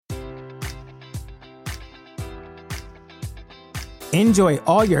Enjoy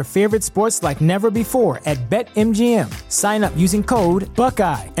all your favorite sports like never before at BetMGM. Sign up using code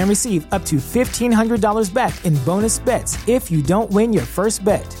Buckeye and receive up to $1,500 back in bonus bets if you don't win your first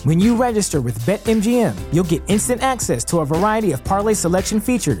bet. When you register with BetMGM, you'll get instant access to a variety of parlay selection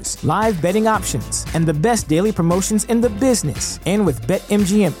features, live betting options, and the best daily promotions in the business. And with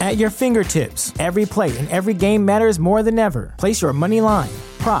BetMGM at your fingertips, every play and every game matters more than ever. Place your money line,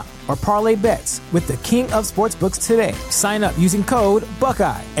 prop, or parlay bets with the king of sportsbooks today. Sign up using code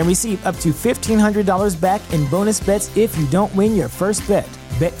Buckeye and receive up to $1,500 back in bonus bets if you don't win your first bet.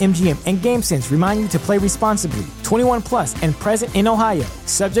 BetMGM and GameSense remind you to play responsibly. 21 plus and present in Ohio,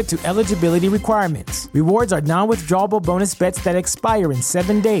 subject to eligibility requirements. Rewards are non-withdrawable bonus bets that expire in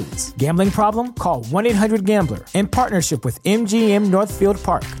 7 days. Gambling problem? Call 1-800-GAMBLER. In partnership with MGM Northfield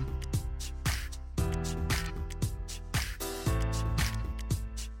Park.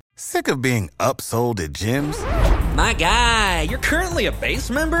 Sick of being upsold at gyms? My guy, you're currently a base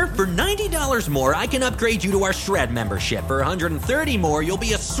member? For $90 more, I can upgrade you to our Shred membership. For $130 more, you'll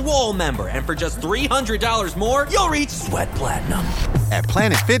be a Swole member. And for just $300 more, you'll reach Sweat Platinum. At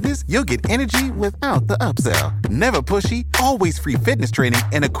Planet Fitness, you'll get energy without the upsell. Never pushy, always free fitness training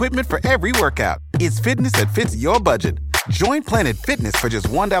and equipment for every workout. It's fitness that fits your budget. Join Planet Fitness for just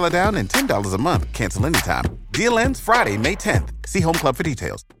 $1 down and $10 a month. Cancel anytime. Deal ends Friday, May 10th. See Home Club for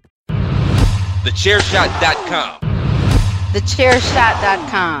details. TheChairShot.com.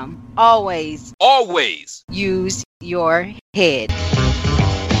 TheChairShot.com. Always use your head.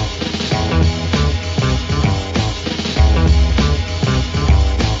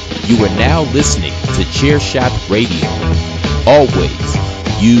 You are now listening to Chairshot Radio. Always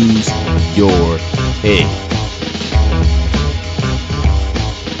use your head.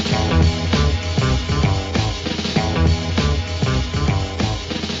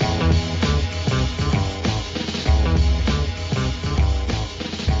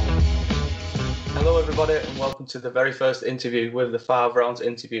 Hello everybody and welcome to the very first interview with the 5 Rounds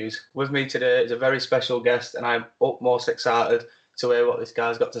Interviews. With me today is a very special guest and I'm utmost excited to hear what this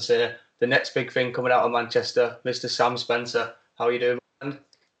guy's got to say. The next big thing coming out of Manchester, Mr. Sam Spencer. How are you doing, man?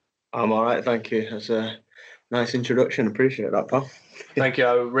 I'm all right, thank you. That's a nice introduction. Appreciate that, pal. Thank you.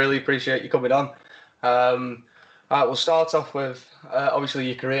 I really appreciate you coming on. All right, we'll start off with, obviously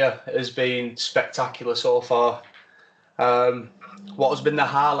your career has been spectacular so far. What has been the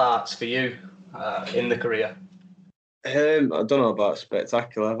highlights for you in the career? I don't know about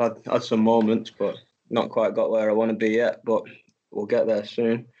spectacular. I've had some moments, but not quite got where I want to be yet, but we'll get there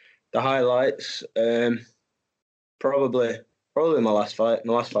soon. The highlights, probably my last fight.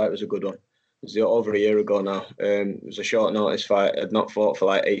 My last fight was a good one. It was over a year ago now. It was a short notice fight. I'd not fought for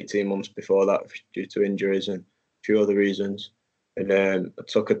like 18 months before that due to injuries and a few other reasons. And I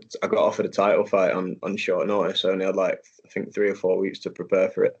got offered a title fight on short notice. I only had I think 3 or 4 weeks to prepare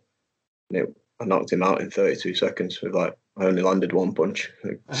for it. And I knocked him out in 32 seconds with I only landed one punch.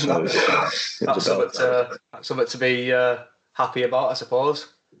 So that's something to be happy about, I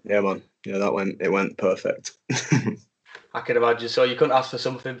suppose. Yeah, man. Yeah, it went perfect. I can imagine. So you couldn't ask for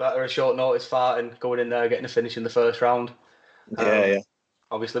something better, a short notice fight and going in there, getting a finish in the first round. Yeah.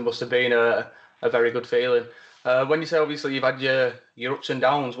 Obviously must have been a very good feeling. When you say obviously you've had your ups and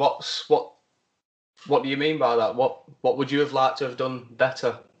downs, what do you mean by that? What would you have liked to have done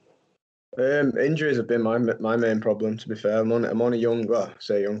better? Injuries have been my main problem, to be fair. I'm only young,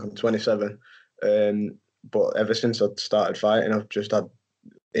 I'm 27. But ever since I started fighting, I've just had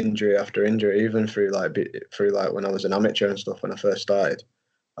injury after injury, even through when I was an amateur and stuff when I first started.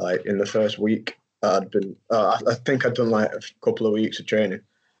 In the first week, I think I'd done a couple of weeks of training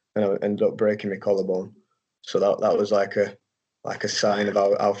and I ended up breaking my collarbone. So that was like a sign of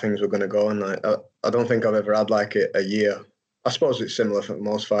how things were going to go. And I don't think I've ever had a year. I suppose it's similar for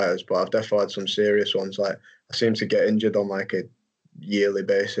most fighters, but I've definitely had some serious ones. I seem to get injured on a yearly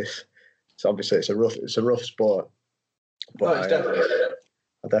basis. So obviously it's a rough sport. But I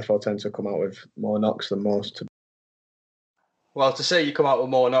definitely tend to come out with more knocks than most. Well, to say you come out with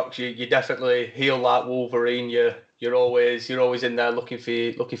more knocks, you definitely heal like Wolverine. You're always in there looking for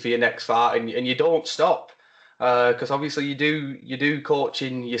your next fight, and you don't stop because obviously you do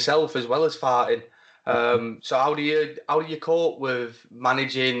coaching yourself as well as fighting. So how do you cope with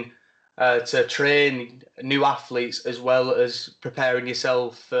managing to train new athletes as well as preparing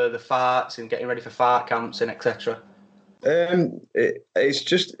yourself for the fights and getting ready for fight camps and etc.? It's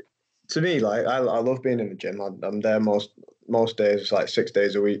just, to me, I love being in the gym. I'm there most days, 6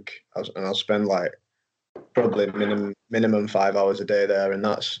 days a week, and I'll spend probably minimum 5 hours a day there, and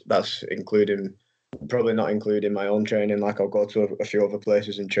that's including, probably not including my own training. I'll go to a few other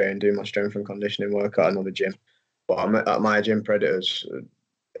places and train, do my strength and conditioning work at another gym. But I'm at my gym Predators,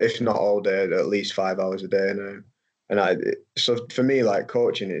 if not all day, at least 5 hours a day now. So for me, like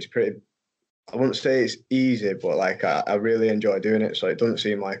coaching is pretty. I wouldn't say it's easy, but like I really enjoy doing it. So it doesn't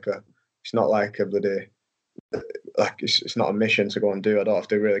seem like it's not like a bloody, like it's not a mission to go and do. I don't have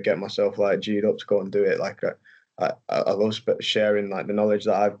to really get myself like G'd up to go and do it. Like I love sharing like the knowledge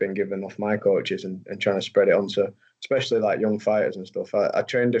that I've been given off my coaches and trying to spread it onto, especially like young fighters and stuff. I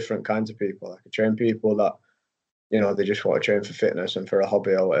train different kinds of people. Like I train people that, you know, they just want to train for fitness and for a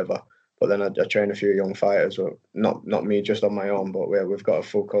hobby or whatever. But then I train a few young fighters, or not me just on my own, but we've got a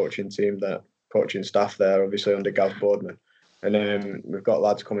full coaching staff there, obviously under Gav Boardman. And we've got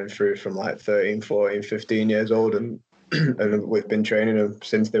lads coming through from like 13, 14, 15 years old, and we've been training them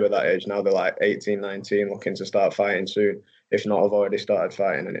since they were that age. Now they're like 18, 19, looking to start fighting soon, if not have already started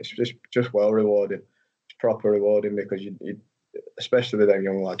fighting. And it's just well rewarding. It's proper rewarding because you especially with them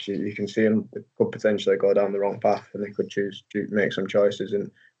young lads, you can see them could potentially go down the wrong path, and they could choose to make some choices.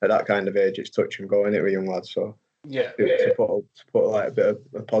 And at that kind of age, it's touch and go in it with young lads. So to put like a bit of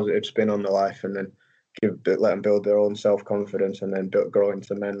a positive spin on their life, and then let them build their own self-confidence, and then grow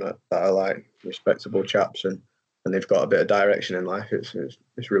into men that are like respectable chaps, and they've got a bit of direction in life.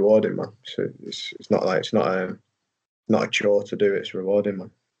 It's rewarding, man. It's not a chore to do. It's rewarding,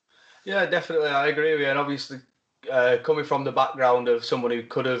 man. Yeah, definitely, I agree with you. And obviously, coming from the background of someone who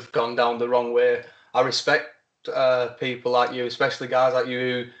could have gone down the wrong way, I respect people like you, especially guys like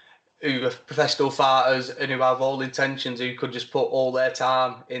you who are professional fighters and who have all intentions, who could just put all their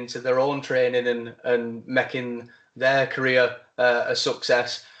time into their own training and making their career a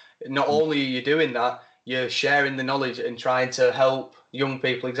success. Not only are you doing that, you're sharing the knowledge and trying to help young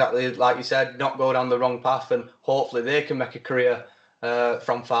people, exactly like you said, not go down the wrong path, and hopefully they can make a career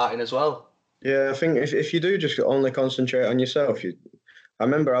from fighting as well. Yeah, I think if you do just only concentrate on yourself, I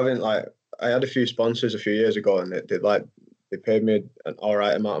remember having I had a few sponsors a few years ago, and they paid me an all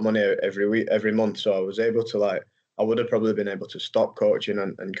right amount of money every month. So I was able to I would have probably been able to stop coaching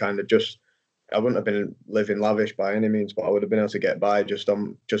and kind of I wouldn't have been living lavish by any means, but I would have been able to get by just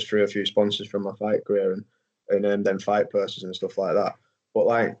through a few sponsors from my fight career and then fight purses and stuff like that. But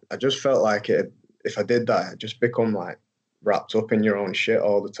I just felt like if I did that, I'd just become wrapped up in your own shit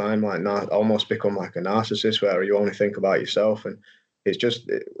all the time, almost become like a narcissist where you only think about yourself. And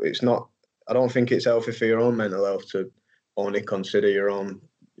it's not, I don't think it's healthy for your own mental health to only consider your own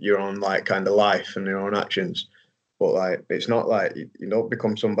kind of life and your own actions. But it's not like you don't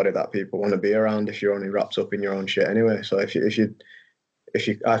become somebody that people want to be around if you're only wrapped up in your own shit anyway. So if you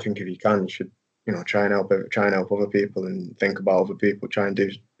I think if you can, you should, try and help other people and think about other people, try and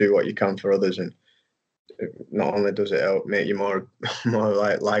do what you can for others. And not only does it help make you more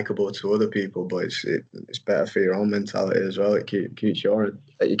likable to other people, but it's better for your own mentality as well. It keeps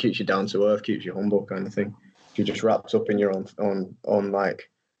you down to earth, keeps you humble, kind of thing. If you're just wrapped up in your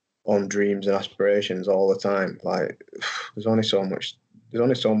own dreams and aspirations all the time, there's only so much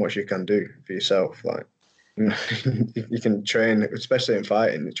you can do for yourself. You can train, especially in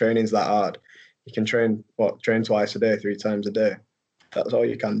fighting. The training's that hard. You can train twice a day, 3 times a day. That's all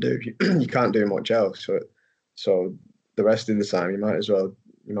you can do. You can't do much else. So the rest of the time, you might as well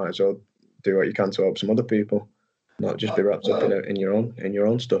do what you can to help some other people, not just be wrapped up in your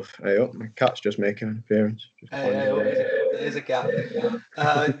own stuff. Hey, my cat's just making an appearance. There's a cat.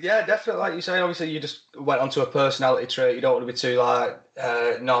 Yeah, definitely. Like you say, obviously you just went onto a personality trait. You don't want to be too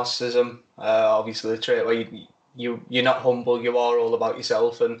narcissism. Obviously, the trait where you're not humble. You are all about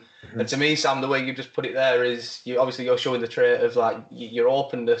yourself. And to me, Sam, the way you just put it there is you're showing the trait of your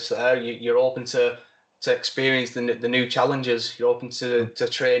openness there. You're open to experience the new challenges. You're open to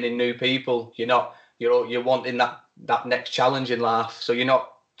training new people. You're wanting that next challenge in life. So you're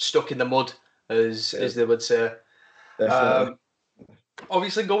not stuck in the mud, as they would say.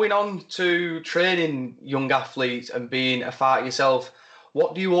 Obviously, going on to training young athletes and being a fighter yourself,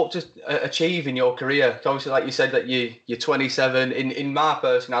 what do you hope to achieve in your career? Obviously, like you said, that you're 27. In my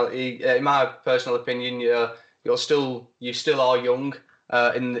personal opinion, you still are young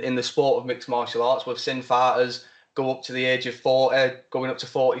in the sport of mixed martial arts. We've seen fighters go up to the age of 40, going up to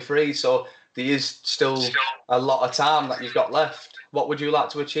 43. So there is still a lot of time that you've got left. What would you like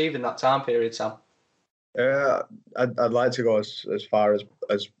to achieve in that time period, Sam? I'd like to go as far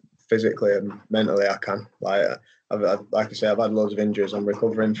as physically and mentally I can. Like I say, I've had loads of injuries. I'm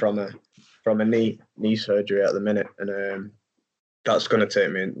recovering from a knee surgery at the minute, and that's going to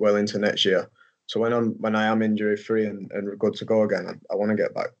take me well into next year. So when I am injury free and good to go again, I want to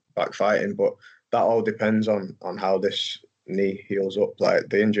get back fighting. But that all depends on how this knee heals up. Like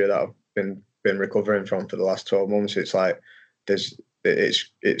the injury that I've been recovering from for the last 12 months, it's like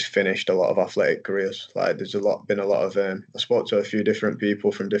it's finished a lot of athletic careers. Like there's been a lot of I spoke to a few different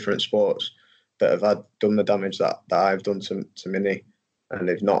people from different sports that have done the damage that I've done to my knee, and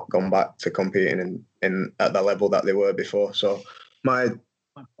they've not gone back to competing in at the level that they were before. So my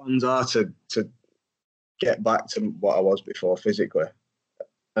plans are to get back to what I was before physically,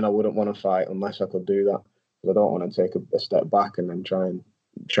 and I wouldn't want to fight unless I could do that, because I don't want to take a step back and then try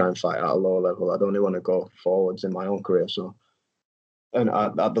and fight at a lower level. I'd only want to go forwards in my own career. So, and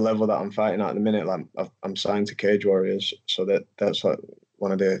at the level that I'm fighting at the minute, like I'm signed to Cage Warriors, so that's like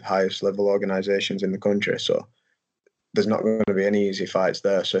one of the highest level organisations in the country. So there's not going to be any easy fights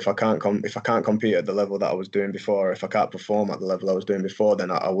there. So if I can't compete at the level that I was doing before, if I can't perform at the level I was doing before, then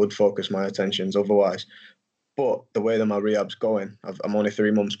I would focus my attentions otherwise. But the way that my rehab's going, I'm only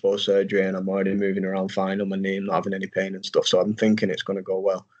 3 months post surgery and I'm already moving around fine on my knee, I'm not having any pain and stuff. So I'm thinking it's going to go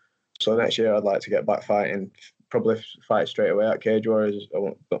well. So next year I'd like to get back fighting, probably fight straight away at Cage Warriors.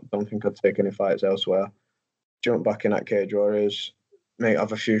 Don't think I'd take any fights elsewhere. Jump back in at Cage Warriors, may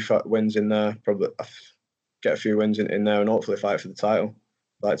have a few wins in there, probably get a few wins in there and hopefully fight for the title.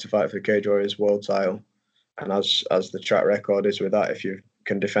 I'd like to fight for the Cage Warriors world title. And as the track record is with that, if you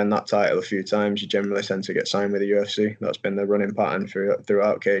can defend that title a few times, you generally tend to get signed with the UFC. That's been the running pattern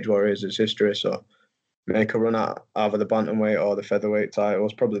throughout Cage Warriors' history. So make a run at either the bantamweight or the featherweight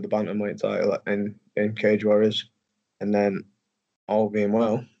titles, probably the bantamweight title in Cage Warriors, and then all being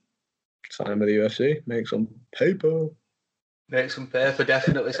well, sign with the UFC, make some paper. Make some paper,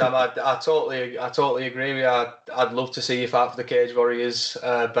 definitely, Sam. I totally agree with you. I'd love to see you fight for the Cage Warriors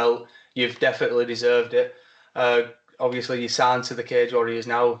belt. You've definitely deserved it. Obviously, you signed to the Cage Warriors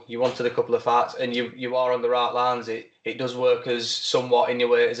now. You wanted a couple of fights, and you are on the right lines. It does work as somewhat in your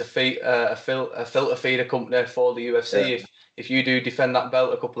way as a filter feeder company for the UFC. Yeah. If you do defend that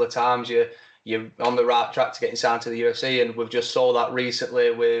belt a couple of times, you're on the right track to getting signed to the UFC. And we've just saw that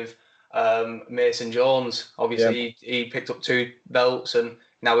recently with Mason Jones. Obviously, he picked up 2 belts, and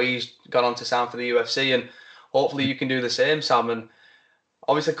now he's gone on to sign for the UFC. And hopefully, you can do the same, Sam. And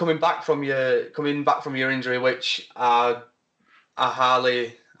obviously, coming back from your injury, which I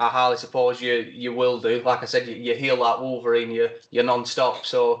highly suppose you will do. Like I said, you heal like Wolverine. You're non-stop.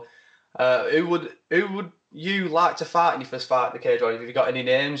 So, who would you like to fight in your first fight at the Cage Warriors? Have you got any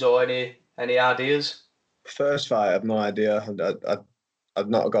names or any ideas? First fight, I have no idea. I've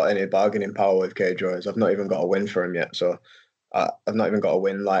not got any bargaining power with Cage Warriors. I've not even got a win for him yet. So I've not even got a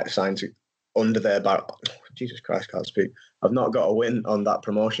win like signed to under their bar. Jesus Christ, can't speak. I've not got a win on that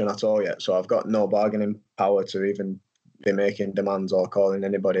promotion at all yet. So I've got no bargaining power to even be making demands or calling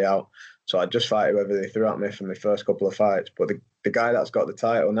anybody out. So I'd just fight whoever they threw at me for my first couple of fights. But the guy that's got the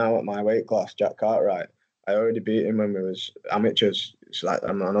title now at my weight class, Jack Cartwright, I already beat him when we was amateurs. It's like,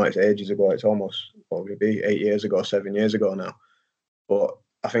 I know it's ages ago. It's almost, what would it be, 8 years ago, 7 years ago now. But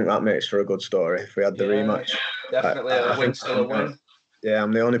I think that makes for a good story if we had the rematch. Definitely a win, still a win. Yeah,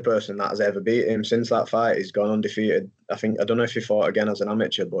 I'm the only person that has ever beat him since that fight. He's gone undefeated. I don't know if he fought again as an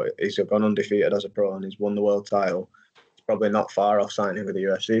amateur, but he's gone undefeated as a pro and he's won the world title. He's probably not far off signing with the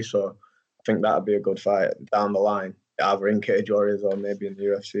UFC, so I think that'd be a good fight down the line, either in Cage Warriors or maybe in the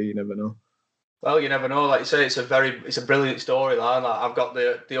UFC. You never know. Well, you never know. Like you say, it's a brilliant storyline. Like, I've got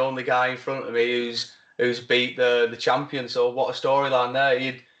the only guy in front of me who's beat the champion. So what a storyline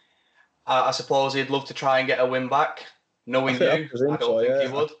there. I suppose he'd love to try and get a win back. Knowing you, I don't think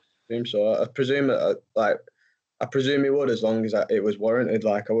he would. I presume so. I presume he would, as long as it was warranted.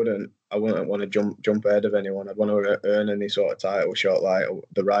 Like I wouldn't want to jump ahead of anyone. I'd want to earn any sort of title shot like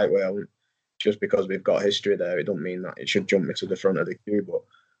the right way. Just because we've got history there, it don't mean that it should jump me to the front of the queue.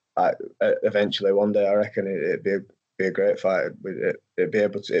 But eventually, one day, I reckon it'd be a great fight.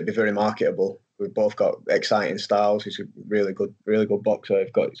 It'd be very marketable. We've both got exciting styles. He's a really good boxer.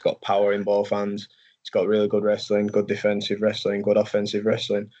 He's got power in both hands. He's got really good wrestling, good defensive wrestling, good offensive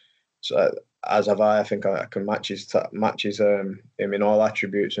wrestling. So as have I think I can match his him in all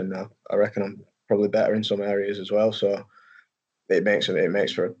attributes, and I reckon I'm probably better in some areas as well. So it makes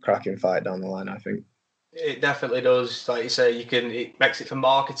for a cracking fight down the line, I think. It definitely does. Like you say, it makes it for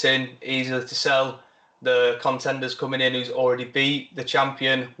marketing, easier to sell. The contenders coming in who's already beat the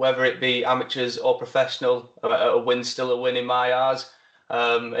champion, whether it be amateurs or professional, a win's still a win in my eyes.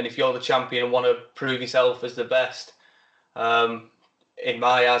 And if you're the champion and want to prove yourself as the best, in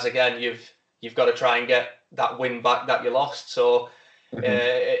my eyes, again, you've got to try and get that win back that you lost. So,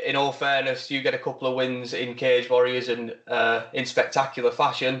 in all fairness, you get a couple of wins in Cage Warriors and in spectacular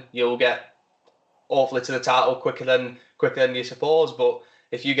fashion, you'll get hopefully to the title quicker than you suppose. But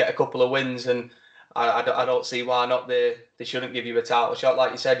if you get a couple of wins and I don't see why not. They shouldn't give you a title shot.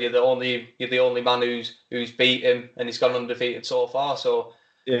 Like you said, you're the only man who's beat him, and he's gone undefeated so far. So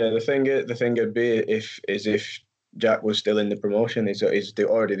yeah, the thing would be if Jack was still in the promotion. He's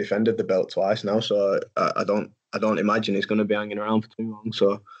already defended the belt twice now, so I don't imagine he's going to be hanging around for too long.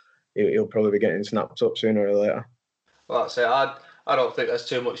 So he'll probably be getting snapped up sooner or later. Well, that's it. I don't think there's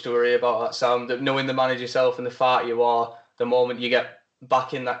too much to worry about that, Sam. Knowing the man yourself and the fighter you are, the moment you get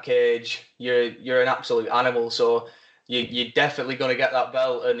back in that cage, you're an absolute animal. So you're definitely going to get that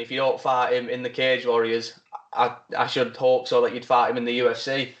belt. And if you don't fight him in the Cage Warriors, I should hope so that you'd fight him in the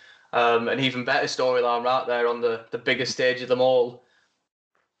UFC. An even better storyline right there on the biggest stage of them all.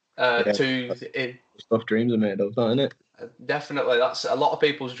 Stuff dreams are made of, isn't it? Definitely, that's a lot of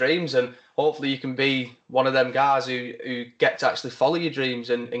people's dreams, and hopefully you can be one of them guys who get to actually follow your dreams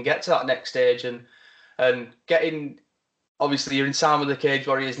and get to that next stage and getting. Obviously, you're in sign with the Cage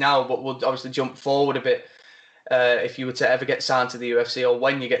Warriors now, but we'll obviously jump forward a bit. If you were to ever get signed to the UFC, or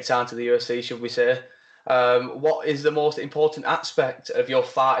when you get signed to the UFC, should we say? What is the most important aspect of your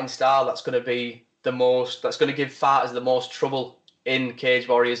fighting style that's going to give fighters the most trouble in Cage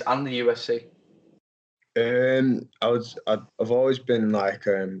Warriors and the UFC? I've always been like,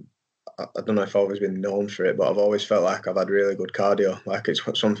 I don't know if I've always been known for it, but I've always felt like I've had really good cardio. Like it's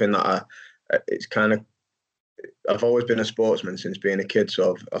something that I've always been a sportsman since being a kid.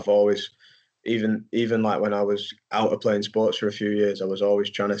 So I've always, even like when I was out of playing sports for a few years, I was always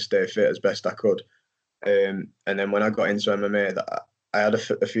trying to stay fit as best I could. And then when I got into MMA, I had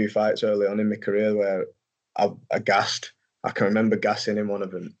a few fights early on in my career where I gassed. I can remember gassing in one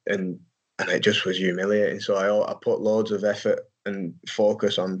of them, and it just was humiliating. So I put loads of effort and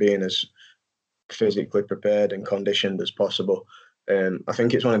focus on being as physically prepared and conditioned as possible. I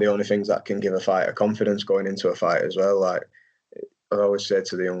think it's one of the only things that can give a fighter confidence going into a fight as well. Like I always say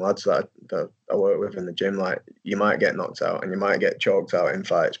to the young lads that I work with in the gym, like you might get knocked out and you might get choked out in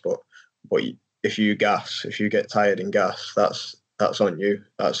fights, but if you get tired and gas, that's on you.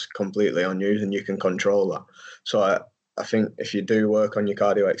 That's completely on you, and you can control that. So I think if you do work on your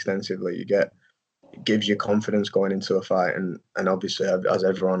cardio extensively, it gives you confidence going into a fight, and obviously, as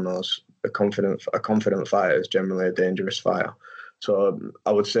everyone knows, a confident fighter is generally a dangerous fighter. So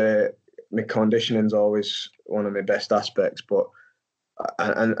I would say my conditioning is always one of my best aspects. But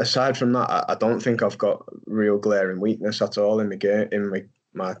and aside from that, I don't think I've got real glaring weakness at all in my game.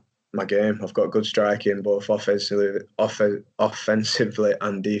 My game, I've got good striking, both offensively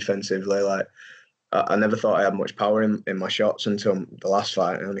and defensively. Like I never thought I had much power in my shots until the last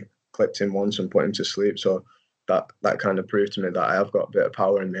fight. I only clipped him once and put him to sleep. So that kind of proved to me that I have got a bit of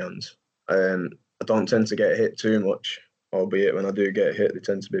power in my hands. I don't tend to get hit too much, albeit when I do get hit, they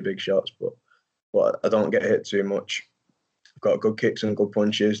tend to be big shots. But I don't get hit too much. I've got good kicks and good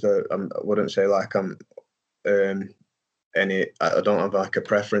punches. I wouldn't say like I'm I don't have like a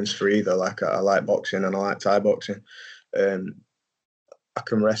preference for either. Like I like boxing and I like Thai boxing. I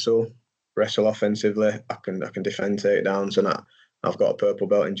can wrestle offensively. I can defend takedowns, and I've got a purple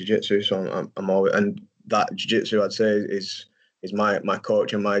belt in jiu-jitsu. So I'm always, and that jiu-jitsu I'd say is my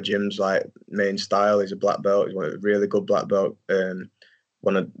coach and my gym's like main style. He's a black belt. He's a really good black belt.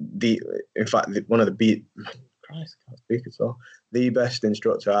 The best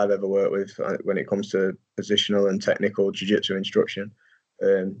instructor I've ever worked with when it comes to positional and technical jiu-jitsu instruction.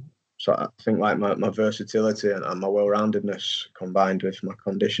 So I think like my versatility and my well-roundedness combined with my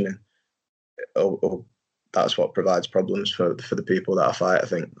conditioning, that's what provides problems for the people that I fight. I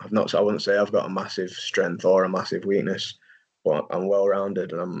think I wouldn't say I've got a massive strength or a massive weakness, but I'm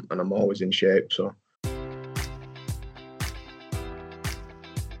well-rounded and I'm always in shape. So.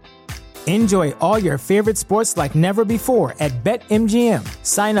 Enjoy all your favorite sports like never before at BetMGM.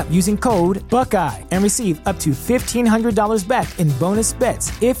 Sign up using code Buckeye and receive up to $1,500 back in bonus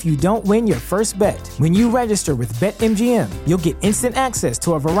bets if you don't win your first bet. When you register with BetMGM, you'll get instant access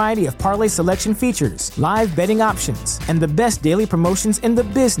to a variety of parlay selection features, live betting options, and the best daily promotions in the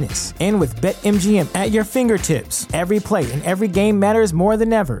business. And with BetMGM at your fingertips, every play and every game matters more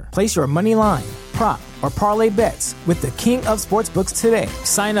than ever. Place your money line, prop, or parlay bets with the king of sportsbooks today.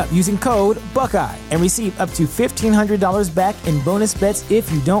 Sign up using code Buckeye and receive up to $1,500 back in bonus bets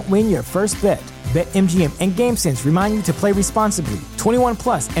if you don't win your first bet. BetMGM and GameSense remind you to play responsibly. 21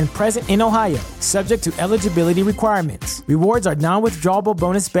 plus and present in Ohio, subject to eligibility requirements. Rewards are non-withdrawable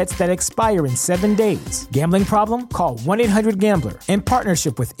bonus bets that expire in 7 days. Gambling problem? Call 1-800-GAMBLER in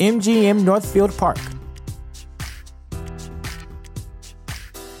partnership with MGM Northfield Park.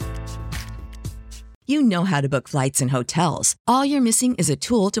 You know how to book flights and hotels. All you're missing is a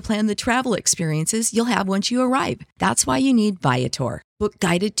tool to plan the travel experiences you'll have once you arrive. That's why you need Viator. Book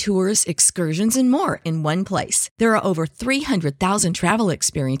guided tours, excursions, and more in one place. There are over 300,000 travel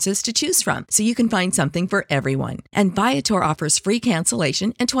experiences to choose from, so you can find something for everyone. And Viator offers free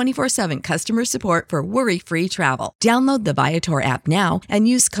cancellation and 24/7 customer support for worry-free travel. Download the Viator app now and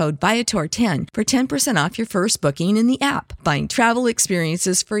use code Viator10 for 10% off your first booking in the app. Find travel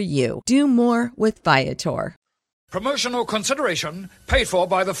experiences for you. Do more with Viator. Promotional consideration paid for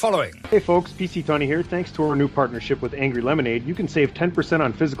by the following. Hey folks, PC Tony here. Thanks to our new partnership with Angry Lemonade, you can save 10%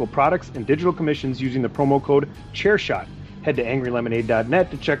 on physical products and digital commissions using the promo code ChairShot. Head to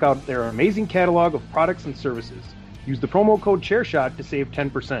angrylemonade.net to check out their amazing catalog of products and services. Use the promo code ChairShot to save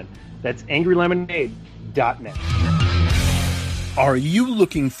 10%. That's angrylemonade.net. Are you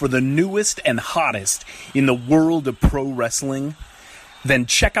looking for the newest and hottest in the world of pro wrestling? Then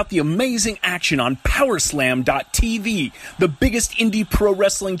check out the amazing action on Powerslam.tv, the biggest indie pro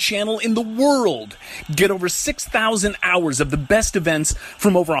wrestling channel in the world. Get over 6,000 hours of the best events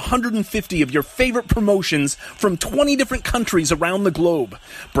from over 150 of your favorite promotions from 20 different countries around the globe.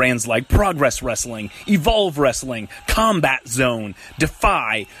 Brands like Progress Wrestling, Evolve Wrestling, Combat Zone,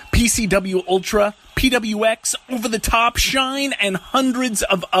 Defy, PCW Ultra, PWX, Over the Top, Shine, and hundreds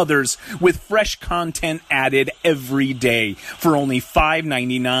of others with fresh content added every day for only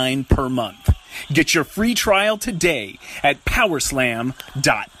 $5.99 per month. Get your free trial today at Powerslam.tv.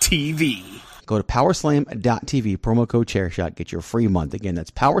 Go to Powerslam.tv, promo code ChairShot, get your free month. Again,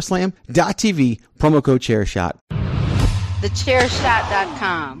 that's Powerslam.tv, promo code ChairShot.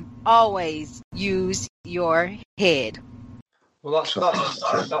 TheChairShot.com. Always use your head. Well, that's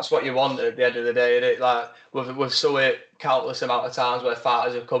what you want at the end of the day, isn't it? Like we've saw it countless amount of times where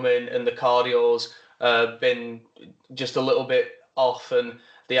fighters have come in and the cardio's been just a little bit off, and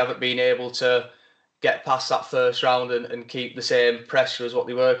they haven't been able to get past that first round and keep the same pressure as what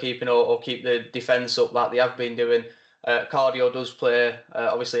they were keeping, or keep the defence up like they have been doing. Cardio does play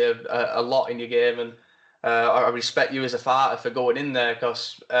obviously a lot in your game, and I respect you as a fighter for going in there,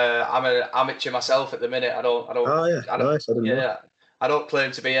 because I'm an amateur myself at the minute. I don't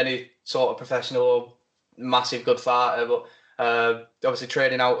claim to be any sort of professional or massive good fighter, but obviously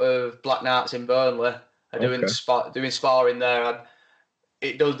training out of Black Knights in Burnley, doing sparring there, and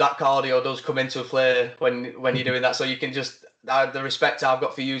that cardio does come into play when you're doing that. So you can just the respect I've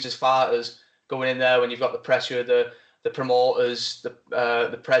got for you as fighters going in there when you've got the pressure of the promoters,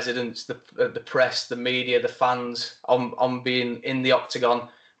 the presidents, the press, the media, the fans on being in the octagon,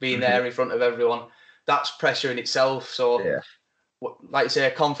 being there in front of everyone. That's pressure in itself. So, like you say,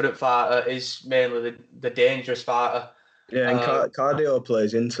 a confident fighter is mainly the dangerous fighter. Yeah, and cardio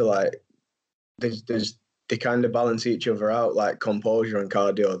plays into like they kind of balance each other out. Like composure and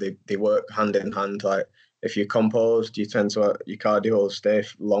cardio, they work hand in hand. Like if you're composed, you tend to your cardio will stay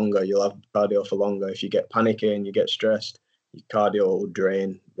longer. You'll have cardio for longer. If you get panicky and you get stressed, your cardio will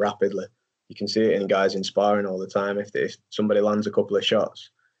drain rapidly. You can see it in guys in sparring all the time. If somebody lands a couple of shots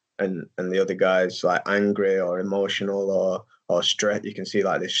and the other guy's like angry or emotional or stressed, you can see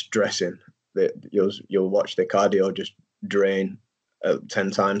like they're stressing. You'll watch the cardio just drain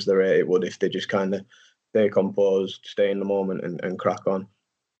 10 times the rate it would if they just kind of stay composed, stay in the moment and crack on.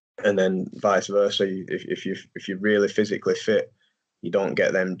 And then vice versa, if you're really physically fit, you don't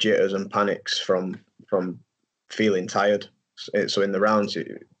get them jitters and panics from feeling tired. So in the rounds,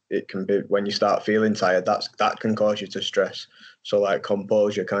 it can be when you start feeling tired, that can cause you to stress. So like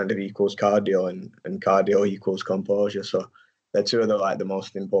composure kind of equals cardio, and cardio equals composure. So they're two of the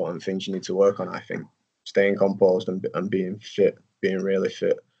most important things you need to work on, I think. Staying composed and being fit, being really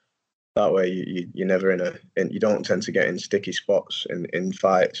fit. That way you're never you don't tend to get in sticky spots in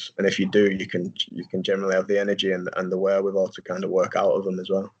fights. And if you do, you can generally have the energy and the wherewithal to kind of work out of them as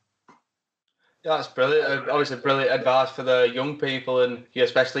well. Yeah, that's brilliant. Obviously, brilliant advice for the young people and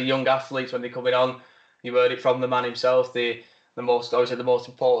especially young athletes when they're coming on. You heard it from the man himself. The most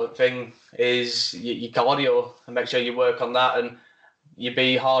important thing is your cardio, and make sure you work on that, and you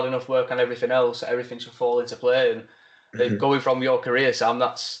be hard enough work on everything else. Everything should fall into play. And going from your career, Sam,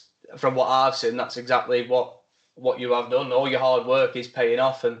 that's from what I've seen, that's exactly what you have done. All your hard work is paying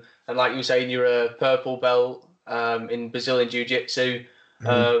off, and like you were saying, you're a purple belt in Brazilian Jiu-Jitsu.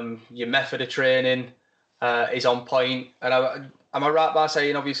 Your method of training is on point. And am I right by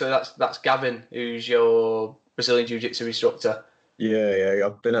saying obviously that's Gavin, who's your Brazilian Jiu-Jitsu instructor? Yeah.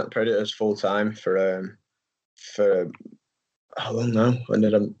 I've been at Predators full time for how long now? When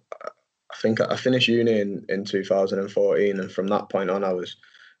did I think I finished uni in 2014, and from that point on, I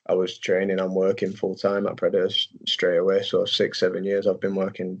was training and working full time at Predators straight away. So 6-7 years I've been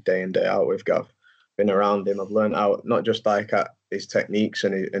working day in day out with Gav. Been around him. I've learned out not just like at his techniques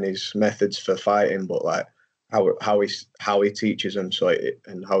and his methods for fighting, but like how he teaches them,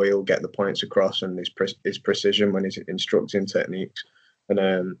 and how he'll get the points across, and his precision when he's instructing techniques.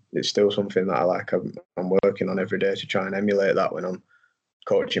 And it's still something that I like. I'm working on every day to try and emulate that when I'm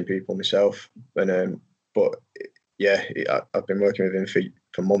coaching people myself. And but yeah, I've been working with him for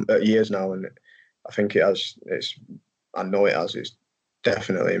years now, and I think it has. I know it has. It's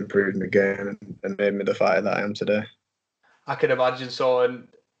definitely improved my game and made me the fighter that I am today. I can imagine so, and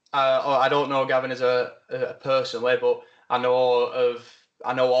I don't know Gavin as a personally, but I know of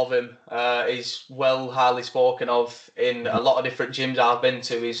him. He's highly spoken of in a lot of different gyms I've been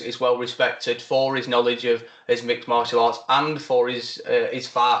to. He's well respected for his knowledge of his mixed martial arts and for his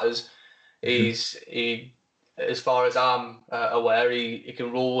fighters. As far as I'm aware, he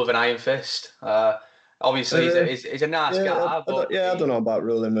can rule with an iron fist. Obviously, he's a nice guy. I don't know about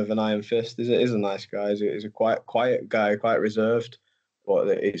ruling with an iron fist. He's a nice guy. He's a quiet guy, quite reserved.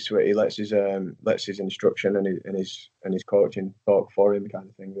 But he lets his instruction and his coaching talk for him, kind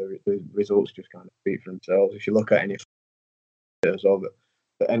of thing. The results just kind of speak for themselves. If you look at any fighters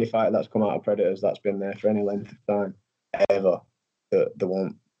any fighter that's come out of Predators that's been there for any length of time ever, they're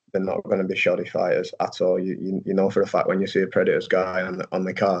not going to be shoddy fighters at all. You know for a fact when you see a Predators guy on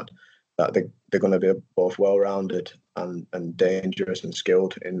the card that they're going to be both well-rounded and dangerous and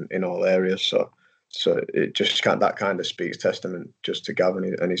skilled in all areas. So it just that kind of speaks testament just to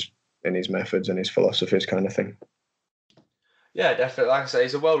Gavin and his methods and his philosophies, kind of thing. Yeah, definitely. Like I say,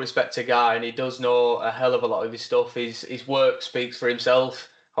 he's a well-respected guy, and he does know a hell of a lot of his stuff. His work speaks for himself.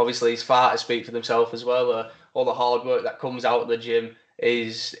 Obviously, his fighters speak for themselves as well. All the hard work that comes out of the gym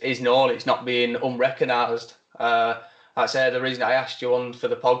is known. It's not being unrecognised. Like I say, the reason I asked you on for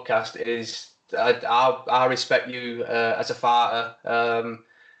the podcast is I respect you as a fighter.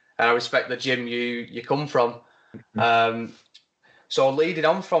 I respect the gym you come from. So leading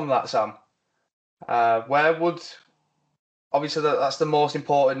on from that, Sam, where would... Obviously, that's the most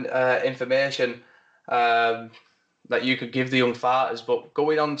important information that you could give the young fighters. But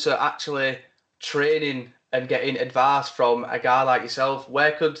going on to actually training and getting advice from a guy like yourself,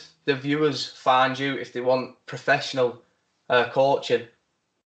 where could the viewers find you if they want professional coaching?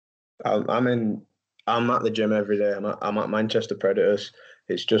 I'm at the gym every day. I'm at Manchester Predators.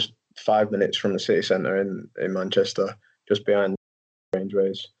 It's just 5 minutes from the city centre in Manchester, just behind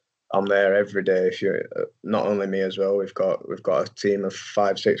Rangeways. I'm there every day. If you not only me as well, we've got a team of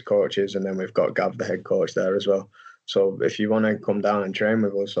 5-6 coaches, and then we've got Gav, the head coach, there as well. So if you want to come down and train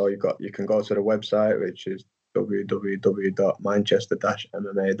with us, you can go to the website, which is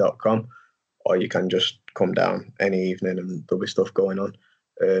www.manchester-mma.com, or you can just come down any evening and there'll be stuff going on.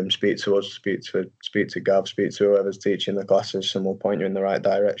 Speak to us, speak to Gav, speak to whoever's teaching the classes, and we'll point you in the right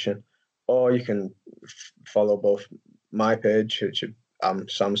direction. Or you can follow both my page, which I'm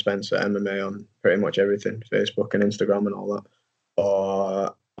Sam Spencer MMA on pretty much everything, Facebook and Instagram and all that.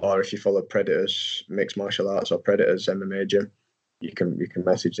 Or if you follow Predators Mixed Martial Arts or Predators MMA Gym, you can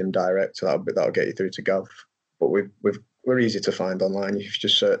message them direct. So that'll get you through to Gav. But we're easy to find online. If you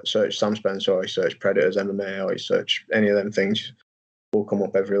just search Sam Spencer, or you search Predators MMA, or you search any of them things, we'll come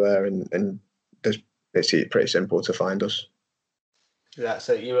up everywhere. And it's pretty simple to find us. That's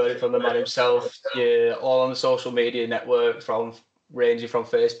it. You heard it from the man himself. You're all on the social media network, ranging from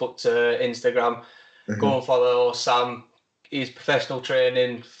Facebook to Instagram. Go and follow Sam. He's professional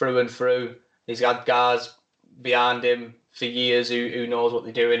training through and through. He's had guys behind him for years who knows what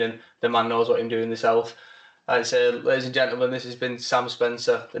they're doing, and the man knows what he's doing himself. I'd say, ladies and gentlemen, this has been Sam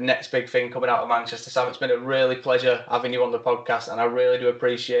Spencer, the next big thing coming out of Manchester. Sam, it's been a really pleasure having you on the podcast, and I really do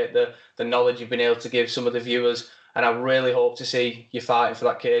appreciate the knowledge you've been able to give some of the viewers, and I really hope to see you fighting for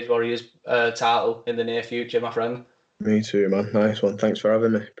that Cage Warriors title in the near future, my friend. Me too, man. Nice one. Thanks for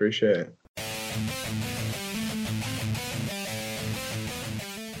having me. Appreciate it.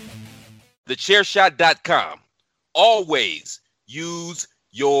 TheChairShot.com. Always use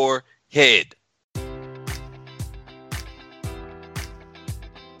your head.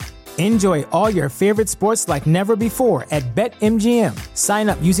 Enjoy all your favorite sports like never before at BetMGM. Sign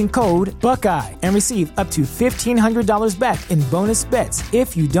up using code Buckeye and receive up to $1,500 back in bonus bets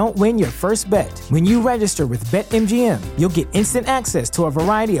if you don't win your first bet. When you register with BetMGM, you'll get instant access to a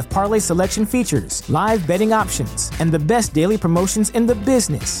variety of parlay selection features, live betting options, and the best daily promotions in the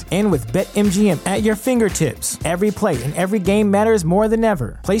business. And with BetMGM at your fingertips, every play and every game matters more than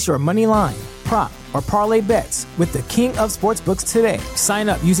ever. Place your money line, prop or parlay bets with the king of sportsbooks today. Sign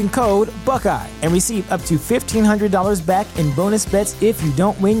up using code Buckeye and receive up to $1,500 back in bonus bets if you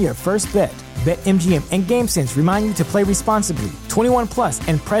don't win your first bet. BetMGM and GameSense remind you to play responsibly. 21 plus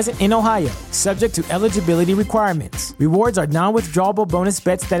and present in Ohio, subject to eligibility requirements. Rewards are non-withdrawable bonus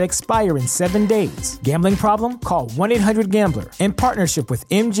bets that expire in 7 days. Gambling problem? Call 1-800-GAMBLER in partnership with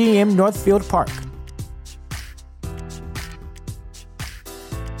MGM Northfield Park.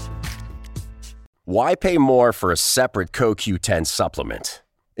 Why pay more for a separate CoQ10 supplement?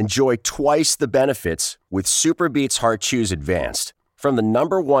 Enjoy twice the benefits with SuperBeets Heart Chews Advanced. From the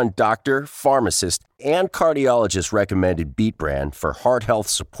 #1 doctor, pharmacist, and cardiologist recommended beet brand for heart health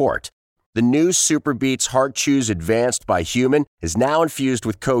support, the new SuperBeets Heart Chews Advanced by Human is now infused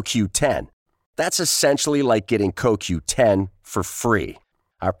with CoQ10. That's essentially like getting CoQ10 for free.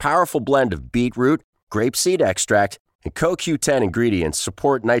 Our powerful blend of beetroot, grapeseed extract, and CoQ10 ingredients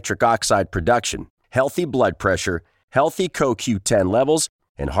support nitric oxide production, healthy blood pressure, healthy CoQ10 levels,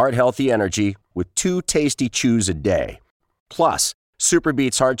 and heart-healthy energy with 2 tasty chews a day. Plus,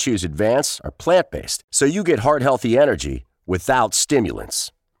 SuperBeets Heart Chews Advance are plant-based, so you get heart-healthy energy without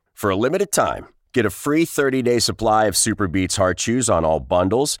stimulants. For a limited time, get a free 30-day supply of SuperBeets Heart Chews on all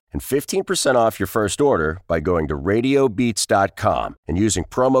bundles and 15% off your first order by going to RadioBeets.com and using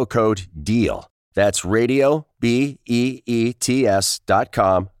promo code DEAL. That's Radio, BEETS.com,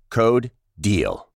 code DEAL.